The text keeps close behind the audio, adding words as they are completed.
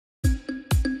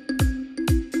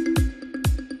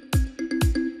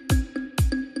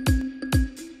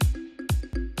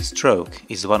Stroke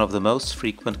is one of the most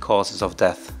frequent causes of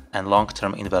death and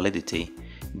long-term invalidity,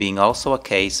 being also a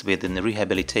case within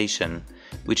rehabilitation,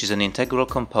 which is an integral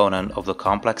component of the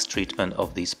complex treatment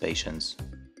of these patients.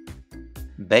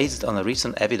 Based on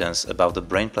recent evidence about the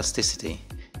brain plasticity,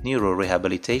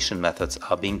 neurorehabilitation methods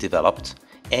are being developed,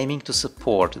 aiming to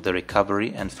support the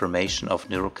recovery and formation of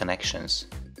neural connections.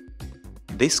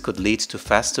 This could lead to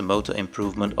faster motor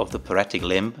improvement of the paretic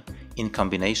limb in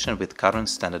combination with current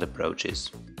standard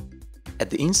approaches. At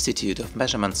the Institute of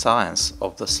Measurement Science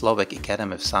of the Slovak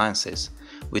Academy of Sciences,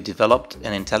 we developed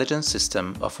an intelligent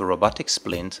system of a robotic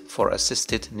splint for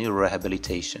assisted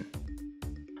neurorehabilitation.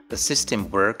 The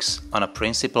system works on a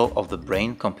principle of the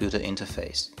brain-computer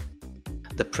interface.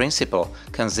 The principle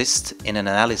consists in an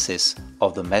analysis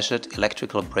of the measured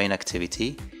electrical brain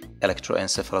activity,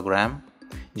 electroencephalogram,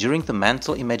 during the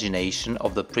mental imagination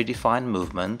of the predefined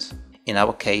movement, in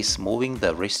our case moving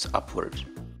the wrist upward.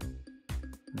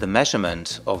 The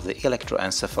measurement of the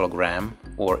electroencephalogram,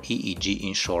 or EEG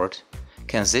in short,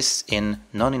 consists in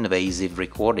non-invasive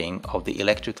recording of the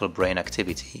electrical brain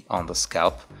activity on the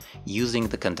scalp using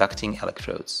the conducting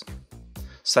electrodes.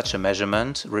 Such a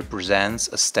measurement represents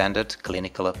a standard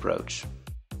clinical approach.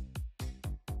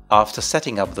 After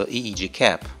setting up the EEG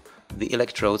cap, the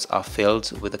electrodes are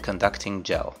filled with a conducting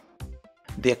gel.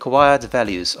 The acquired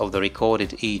values of the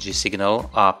recorded EEG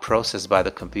signal are processed by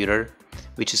the computer,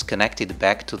 which is connected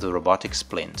back to the robotic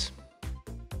splint.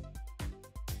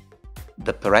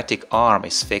 The paretic arm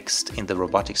is fixed in the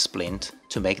robotic splint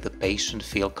to make the patient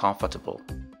feel comfortable.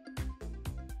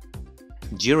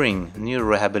 During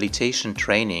neurorehabilitation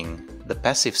training, the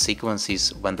passive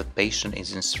sequences when the patient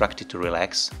is instructed to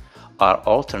relax are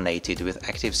alternated with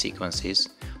active sequences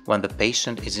when the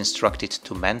patient is instructed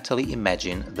to mentally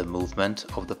imagine the movement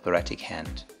of the paretic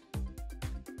hand.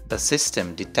 The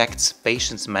system detects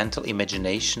patient's mental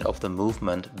imagination of the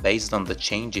movement based on the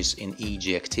changes in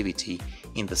EEG activity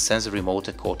in the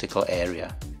sensory-motor cortical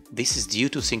area. This is due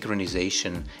to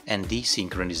synchronization and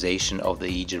desynchronization of the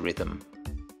EEG rhythm.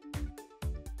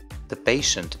 The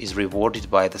patient is rewarded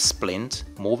by the splint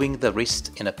moving the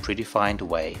wrist in a predefined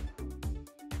way.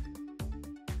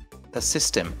 The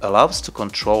system allows to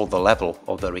control the level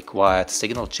of the required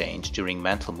signal change during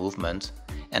mental movement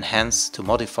and hence to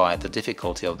modify the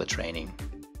difficulty of the training.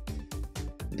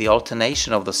 The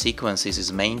alternation of the sequences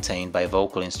is maintained by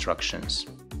vocal instructions.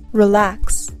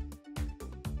 Relax.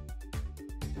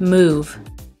 Move.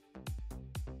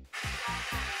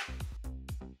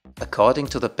 According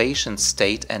to the patient's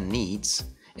state and needs,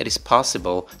 it is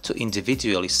possible to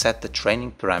individually set the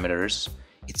training parameters,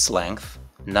 its length,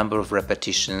 number of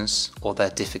repetitions or their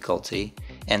difficulty,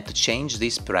 and to change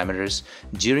these parameters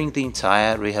during the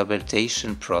entire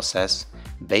rehabilitation process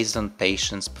based on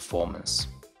patient's performance.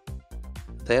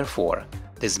 Therefore,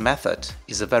 this method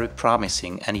is a very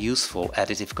promising and useful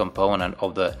additive component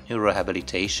of the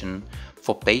neurorehabilitation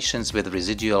for patients with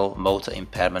residual motor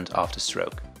impairment after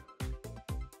stroke.